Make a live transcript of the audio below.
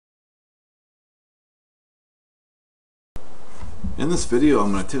In this video,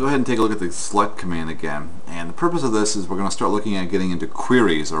 I'm going to go ahead and take a look at the select command again. And the purpose of this is we're going to start looking at getting into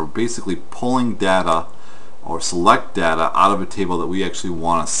queries, or basically pulling data or select data out of a table that we actually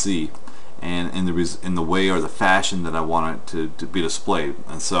want to see, and in the way or the fashion that I want it to be displayed.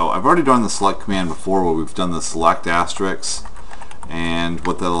 And so I've already done the select command before, where we've done the select asterisk, and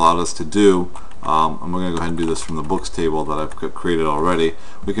what that allowed us to do. I'm going to go ahead and do this from the books table that I've created already.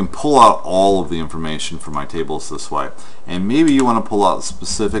 We can pull out all of the information from my tables this way, and maybe you want to pull out a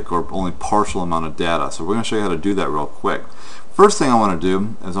specific or only partial amount of data. So we're going to show you how to do that real quick. First thing I want to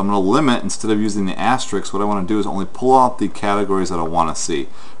do is I'm going to limit, instead of using the asterisk, what I want to do is only pull out the categories that I want to see.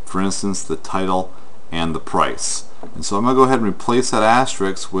 For instance, the title and the price. And so I'm going to go ahead and replace that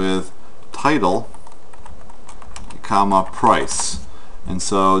asterisk with title, comma, price. And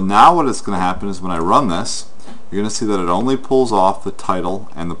so now what is going to happen is when I run this, you're going to see that it only pulls off the title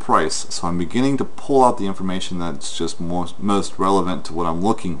and the price. So I'm beginning to pull out the information that's just most relevant to what I'm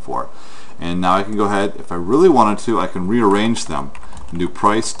looking for. And now I can go ahead, if I really wanted to, I can rearrange them and do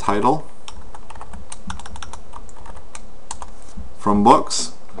price, title, from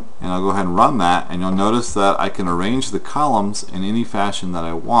books, and I'll go ahead and run that, and you'll notice that I can arrange the columns in any fashion that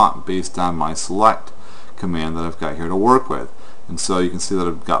I want based on my select command that I've got here to work with. And so you can see that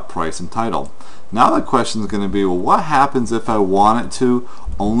I've got price and title. Now the question is going to be, well, what happens if I want it to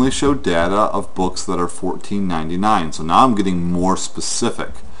only show data of books that are $14.99? So now I'm getting more specific.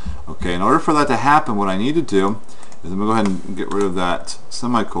 Okay, in order for that to happen, what I need to do is I'm going to go ahead and get rid of that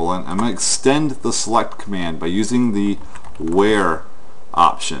semicolon. I'm going to extend the select command by using the where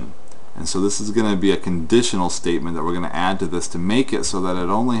option. And so this is going to be a conditional statement that we're going to add to this to make it so that it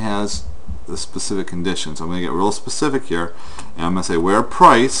only has the specific condition. So I'm going to get real specific here, and I'm going to say where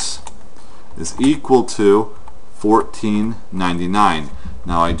price is equal to $14.99.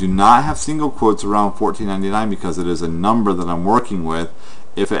 Now I do not have single quotes around $14.99 because it is a number that I'm working with.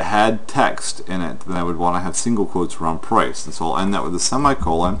 If it had text in it, then I would want to have single quotes around price. And so I'll end that with a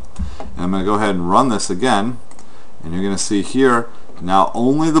semicolon, and I'm going to go ahead and run this again, and you're going to see here now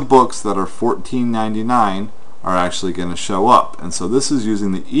only the books that are $14.99 are actually going to show up. And so this is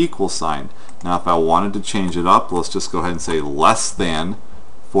using the equal sign. Now if I wanted to change it up, let's just go ahead and say less than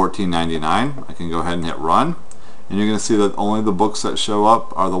 $14.99. I can go ahead and hit run, and you're going to see that only the books that show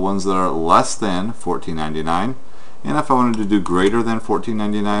up are the ones that are less than $14.99. And if I wanted to do greater than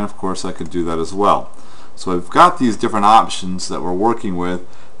 $14.99, of course I could do that as well. So I've got these different options that we're working with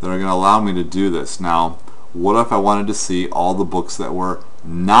that are going to allow me to do this. Now what if I wanted to see all the books that were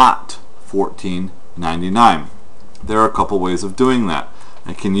not $14.99? There are a couple ways of doing that.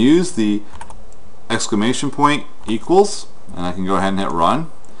 I can use the exclamation point equals, and I can go ahead and hit run,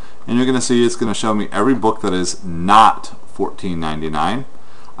 and you're going to see it's going to show me every book that is not $14.99.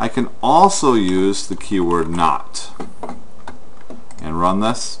 I can also use the keyword not and run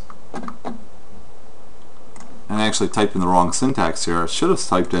this, and I actually typed in the wrong syntax here. I should have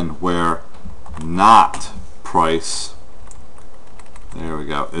typed in where not price, there we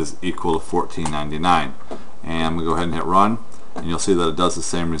go, is equal to $14.99. And I'm going to go ahead and hit run, and you'll see that it does the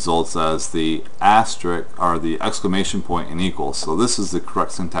same results as the asterisk or the exclamation point and equals. So this is the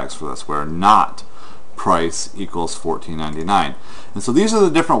correct syntax for this, where not price equals $14.99. And so these are the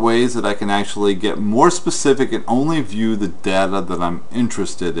different ways that I can actually get more specific and only view the data that I'm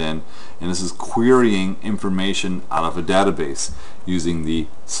interested in. And this is querying information out of a database using the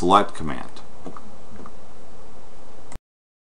select command.